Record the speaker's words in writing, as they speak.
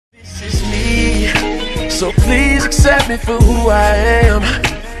So please accept me for who I am,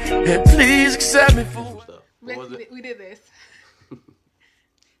 and please accept me for who We did this.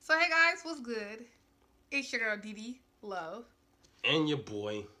 So hey guys, what's good? It's your girl Didi Love. And your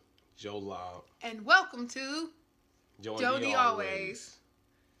boy, Joe Loud. And welcome to Jody Always.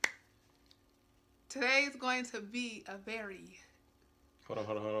 Today is going to be a very... Hold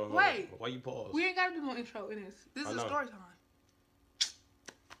on. Wait. Why you pause? We ain't got to do no intro in this. This is story time.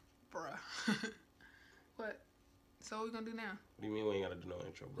 Bruh. What? So what we going to do now? What do you mean we ain't got to do no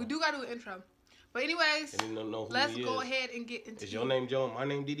intro, bro? We do got to do an intro. But anyways, let's go ahead and get into... Is your name Joe and my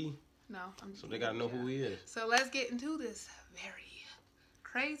name Didi? No. So they got to know who he is. So let's get into this very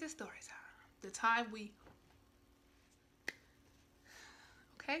crazy story time. The time we...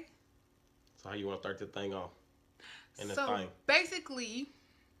 Okay? So how you want to start the thing off? So basically,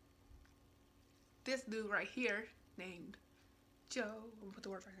 this dude right here named Joe, I'm gonna put the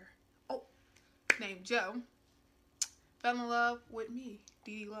word right here. Oh, named Joe, fell in love with me,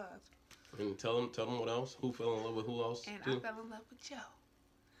 Didi Love. And tell them what else? Who fell in love with who else? And too? I fell in love with Joe.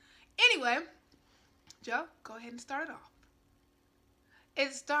 Anyway, Joe, go ahead and start it off.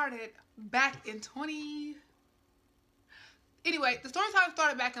 It started back in Anyway, the story time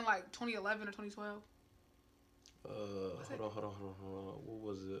started back in like 2011 or 2012. Hold on. What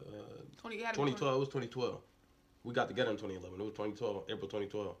was it? 2012. It was 2012. We got together in 2011. It was 2012, April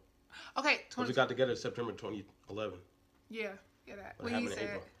 2012. Okay. We got together in September 2011. Yeah, that. What he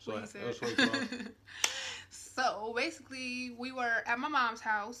said. So it was 2012. So basically, we were at my mom's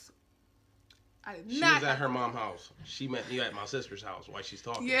house. She was at her mom's house. She met me at my sister's house while she's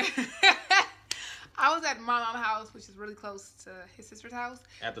talking. Yeah. I was at my mom's house, which is really close to his sister's house.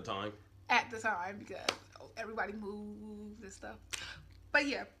 At the time, because everybody moved and stuff. But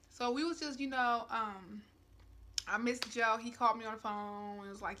yeah, so we was just, I missed Joe. He called me on the phone and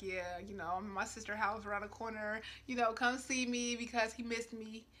was like, yeah, I'm in my sister's house around the corner. Come see me because he missed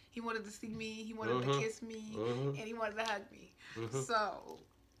me. He wanted to see me. He wanted to kiss me. And he wanted to hug me. So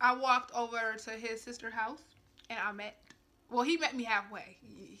I walked over to his sister's house and he met me halfway.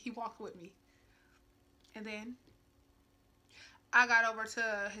 He walked with me. And then I got over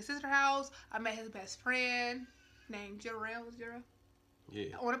to his sister's house. I met his best friend named Jarrell.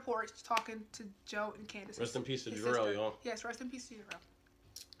 Yeah. On the porch talking to Joe and Candace. Rest in peace to Jarrell, y'all. Yes, rest in peace to Jarrell.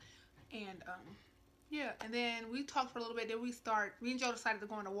 And yeah, and then we talked for a little bit. Then me and Joe decided to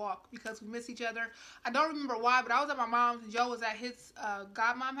go on a walk because we miss each other. I don't remember why, but I was at my mom's and Joe was at his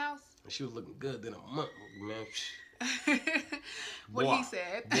godmom house. She was looking good in a month, man. What he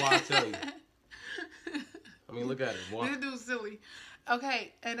said. Boy, I tell you. I mean, look at it, boy. This dude's silly.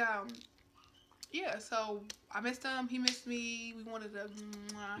 Okay, and yeah, so I missed him. He missed me. We wanted to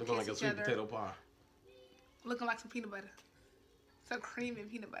looking like a sweet potato pie. Looking like some peanut butter. Some cream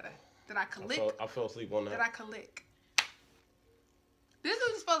and peanut butter that I could lick. I fell asleep on that. That I could lick. This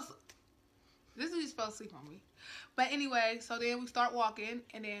dude's supposed to sleep on me. But anyway, so then we start walking,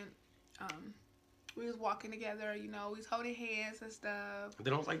 and then we was walking together, we was holding hands and stuff. And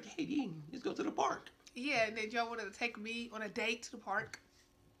then I was like, hey, let's go to the park. Yeah, and then Joe wanted to take me on a date to the park.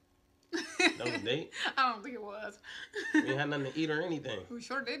 That was a date? I don't think it was. We ain't had nothing to eat or anything. We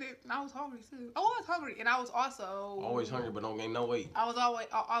sure did it. And I was hungry too. Oh, I was hungry. And I was also... Always hungry, but don't gain no weight. I was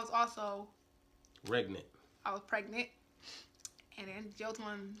also... Pregnant. I was pregnant. And then Joe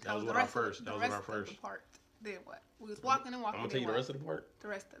told me... That was our first. Then what? We was walking and walking. I'm going to tell you the rest of the part? The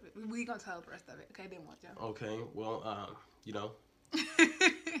rest of it. We going to tell the rest of it. Okay, then what, Joe? Okay, well, we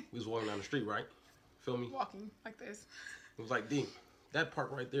was walking down the street, right? Feel me? Walking like this. It was like, D, that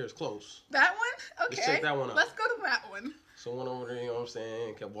park right there is close. That one? Okay. Let's check that one out. Let's go to that one. So went over there, you know what I'm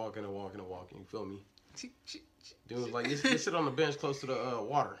saying? Kept walking and walking and walking. You feel me? Dude was like, let's sit on the bench close to the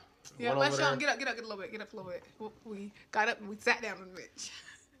water. Yeah, let's show him. Get up a little bit. Get up a little bit. We got up and we sat down on the bench.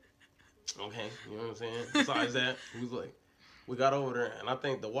 Okay, you know what I'm saying? Besides that, we got over there, and I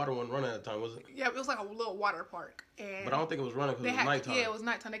think the water wasn't running at the time, was it? Yeah, it was like a little water park. But I don't think it was running because it was nighttime. Yeah, it was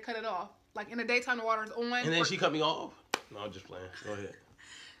nighttime. They cut it off. Like, in the daytime, the water is on. And then she cut me off? No, I'm just playing. Go ahead.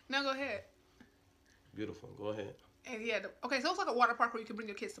 No, go ahead. Beautiful. Go ahead. And yeah, okay, so it's like a water park where you can bring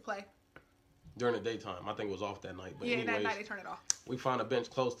your kids to play. During the daytime. I think it was off that night. But yeah, anyways, that night they turned it off. We found a bench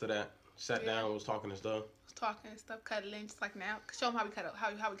close to that. Sat down, was talking and stuff. Cuddling, just like now. Show them how we cut up. How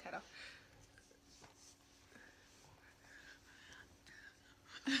we cut up.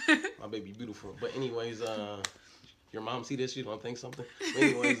 My baby beautiful. But anyways, your mom see this? She don't think something? But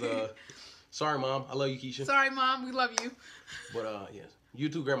anyways, sorry, Mom. I love you, Keisha. Sorry, Mom. We love you. But, yes. You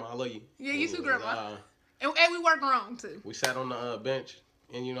too, Grandma. I love you. Yeah, you too, Grandma. And we were grown, too. We sat on the bench.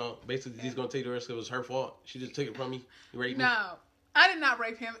 And, basically, he's going to take the rest of it was her fault. She just took it from me. You raped me. No. I did not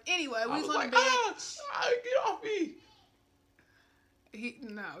rape him. Anyway, we was on the bed. Get off me.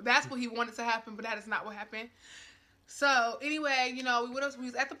 No, that's what he wanted to happen, but that is not what happened. So, anyway, you know, we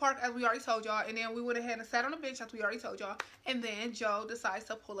was at the park, as we already told y'all, and then we went ahead and sat on the bench, as we already told y'all, and then Joe decides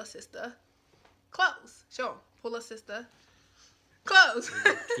to pull a sister clothes. Sure, pull a sister clothes.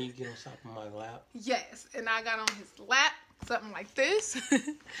 Can you get on top of my lap? Yes, and I got on his lap, something like this.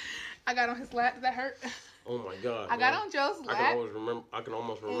 I got on his lap. Did that hurt? Oh my God. I got on Joe's lap. I can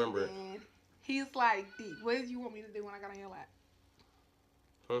almost remember it. He's like, D, what did you want me to do when I got on your lap?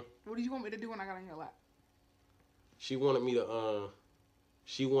 Huh? What did you want me to do when I got on your lap? She wanted me to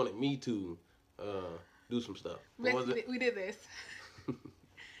do some stuff. What was it? We did this.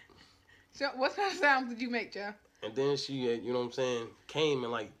 So, what kind of sounds did you make, Joe? And then she, you know what I'm saying, came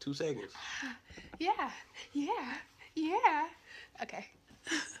in like 2 seconds. Yeah. Okay.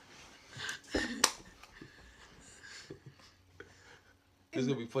 This is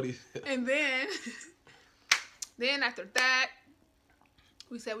gonna be funny. And then after that,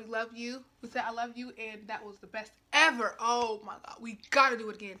 we said we love you. We said I love you, and that was the best ever. Oh my God, we gotta do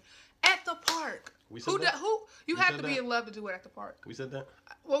it again at the park. We said that? You have to be in love to do it at the park. We said that?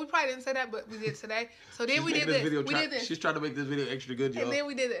 Well, we probably didn't say that, but we did today. So then we did this. We did this. She's trying to make this video extra good, y'all. And then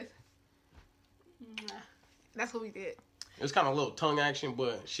we did this. That's what we did. It's kind of a little tongue action,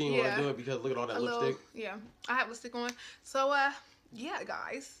 but she didn't want to do it because look at all that lipstick. Yeah, I have lipstick on. So, yeah,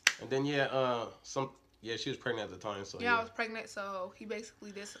 guys. And then, she was pregnant at the time. So yeah, I was pregnant, so he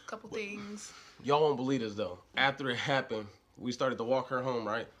basically did a couple things. Y'all won't believe this, though. After it happened, we started to walk her home,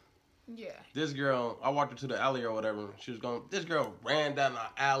 right? Yeah. This girl, I walked her to the alley or whatever. She was going, this girl ran down the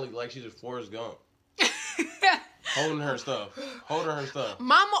alley like she was Forrest Gump. Holding her stuff.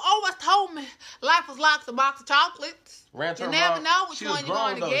 Mama always told me life was like a box of chocolates. Ran to you her never mom. know which one you're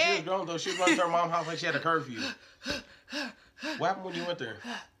going to get. She was grown, though. She was running to her mom's house like she had a curfew. What happened when you went there?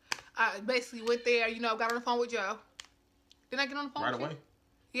 I basically went there, got on the phone with Joe. Didn't I get on the phone Right with you? away?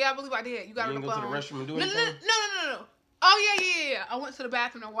 Yeah, I believe I did. You got on the phone. You didn't go to the restroom and do No. anything? No. Oh, yeah. I went to the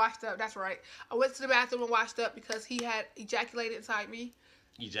bathroom and washed up. That's right. I went to the bathroom and washed up because he had ejaculated inside me.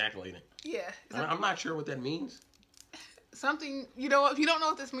 Ejaculated? Yeah. I'm not sure what that means. Something, if you don't know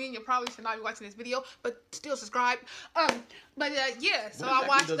what this means, you probably should not be watching this video, but still subscribe. So I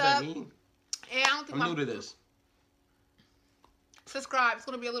washed up. That mean? And I don't think I'm new to this. Subscribe. It's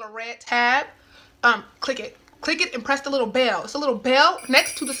going to be a little red tab. Click it and press the little bell. It's a little bell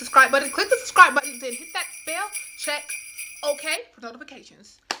next to the subscribe button. Click the subscribe button, then hit that bell, check OK for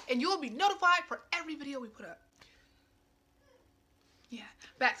notifications. And you will be notified for every video we put up. Yeah,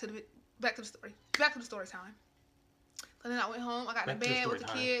 back to the story. Back to the story time. And then I went home. I got in the bed with the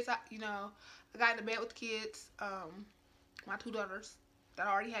kids. I got in the bed with the kids. My 2 daughters that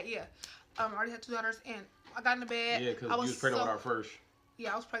I already had. Yeah, I already had 2 daughters, and I got in the bed. Yeah, because you was pregnant with our first.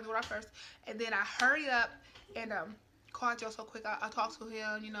 Yeah, I was pregnant with our first, and then I hurried up and called Joe so quick. I talked to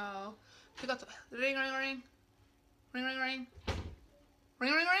him. Pick up the ring. Ring,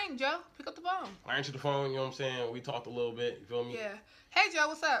 Joe. Pick up the phone. I answered the phone. You know what I'm saying? We talked a little bit. You feel me? Yeah. Hey, Joe,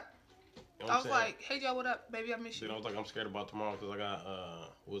 what's up? You know I was like, hey, Joe, what up? Baby, I miss you. Then I was like, I'm scared about tomorrow because I got,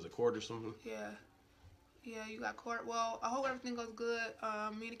 court or something? Yeah. Yeah, you got court. Well, I hope everything goes good.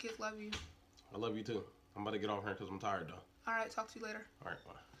 Me and the kids love you. I love you too. I'm about to get off here because I'm tired though. All right, talk to you later. All right,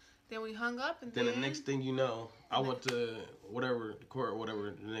 bye. Then we hung up, and then the next thing you know, I went to court or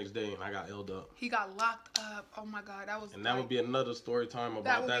whatever the next day, and I got L'd up. He got locked up. Oh my God, that was. And that would be another story time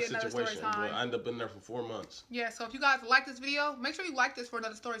about that situation. But I ended up in there for 4 months. Yeah, so if you guys like this video, make sure you like this for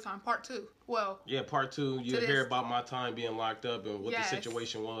another story time, part 2. Well. Yeah, part 2. You hear about my time being locked up and what the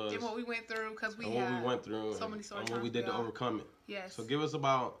situation was, and what we went through so many stories, and what we did to overcome it. Yes. So give us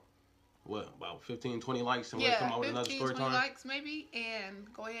about 15, 20 likes, and we'll come out with another story 20 time. likes maybe,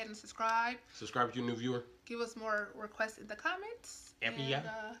 and go ahead and subscribe. Subscribe if you're a new viewer. Give us more requests in the comments.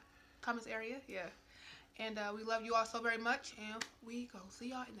 Comments area, yeah. And we love you all so very much, and we gonna see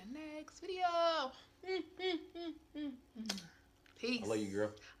y'all in the next video. Peace. I love you,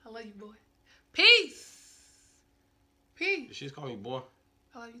 girl. I love you, boy. Peace. She's calling me boy.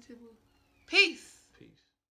 I love you too, boo. Peace. Peace.